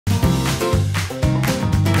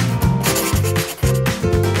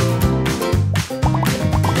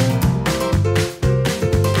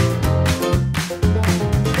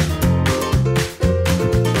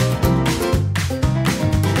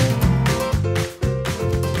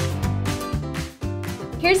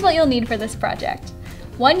Here's what you'll need for this project.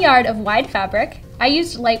 1 yard of wide fabric. I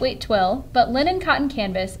used lightweight twill, but linen cotton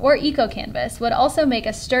canvas or eco canvas would also make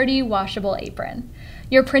a sturdy, washable apron.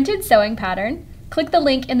 Your printed sewing pattern. Click the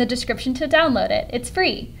link in the description to download it. It's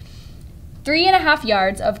free. 3.5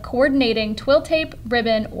 yards of coordinating twill tape,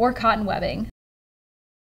 ribbon, or cotton webbing.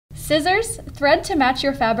 Scissors, thread to match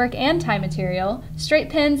your fabric and tie material, straight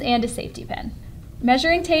pins, and a safety pin.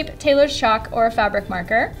 Measuring tape, tailor's chalk, or a fabric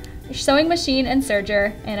marker, a sewing machine and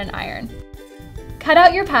serger, and an iron. Cut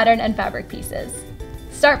out your pattern and fabric pieces.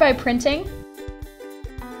 Start by printing,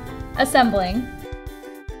 assembling,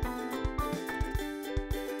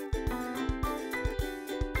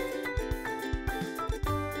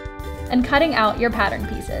 and cutting out your pattern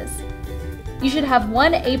pieces. You should have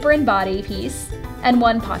 1 apron body piece and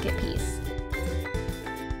 1 pocket piece.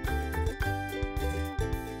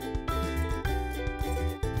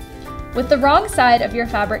 With the wrong side of your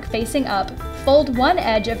fabric facing up, fold one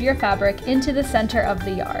edge of your fabric into the center of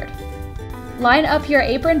the yard. Line up your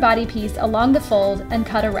apron body piece along the fold and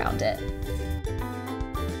cut around it.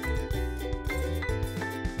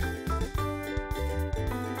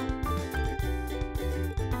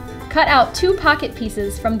 Cut out 2 pocket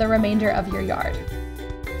pieces from the remainder of your yard.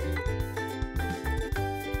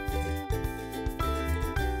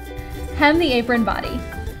 Hem the apron body.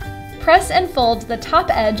 Press and fold the top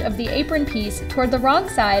edge of the apron piece toward the wrong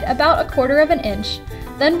side about 1/4 inch,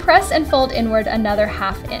 then press and fold inward another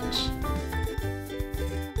 1/2 inch.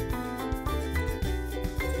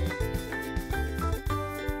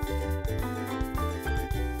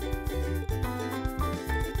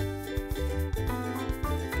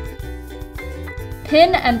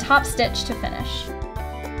 Pin and top stitch to finish.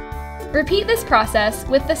 Repeat this process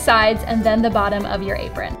with the sides and then the bottom of your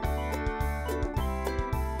apron.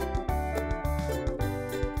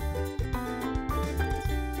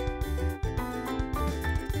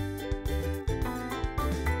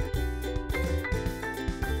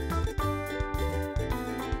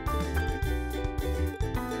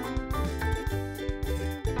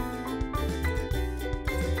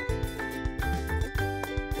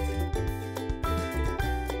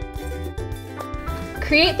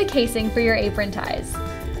 Create the casing for your apron ties.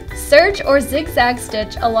 Serge or zigzag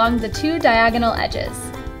stitch along the 2 diagonal edges.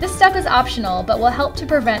 This step is optional, but will help to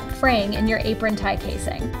prevent fraying in your apron tie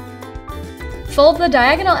casing. Fold the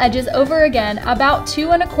diagonal edges over again about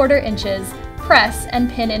 2¼ inches, press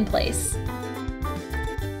and pin in place.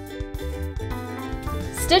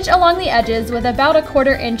 Stitch along the edges with about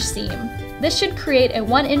 1/4 inch seam. This should create a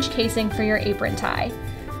 1 inch casing for your apron tie.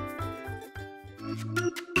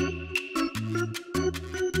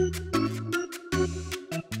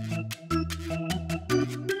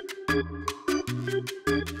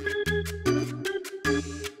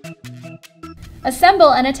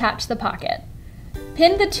 Assemble and attach the pocket.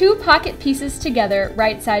 Pin the 2 pocket pieces together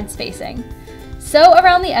right sides facing. Sew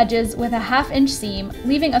around the edges with a 1/2 inch seam,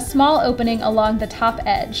 leaving a small opening along the top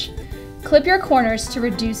edge. Clip your corners to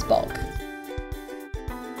reduce bulk.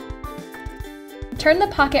 Turn the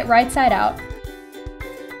pocket right side out.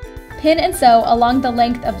 Pin and sew along the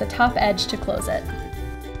length of the top edge to close it.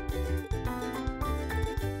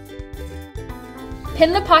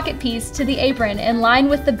 Pin the pocket piece to the apron in line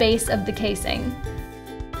with the base of the casing.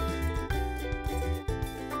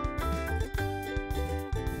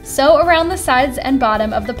 Sew around the sides and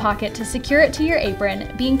bottom of the pocket to secure it to your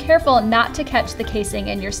apron, being careful not to catch the casing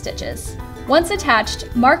in your stitches. Once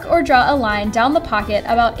attached, mark or draw a line down the pocket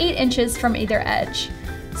about 8 inches from either edge.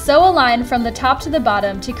 Sew a line from the top to the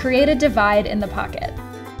bottom to create a divide in the pocket.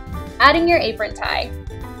 Adding your apron tie.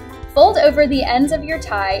 Fold over the ends of your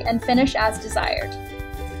tie and finish as desired.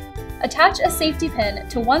 Attach a safety pin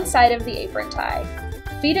to one side of the apron tie.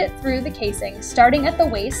 Feed it through the casing, starting at the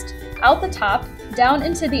waist, out the top, down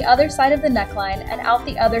into the other side of the neckline, and out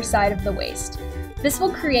the other side of the waist. This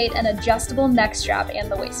will create an adjustable neck strap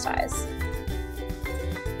and the waist ties.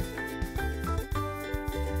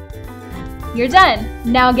 You're done!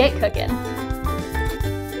 Now get cooking!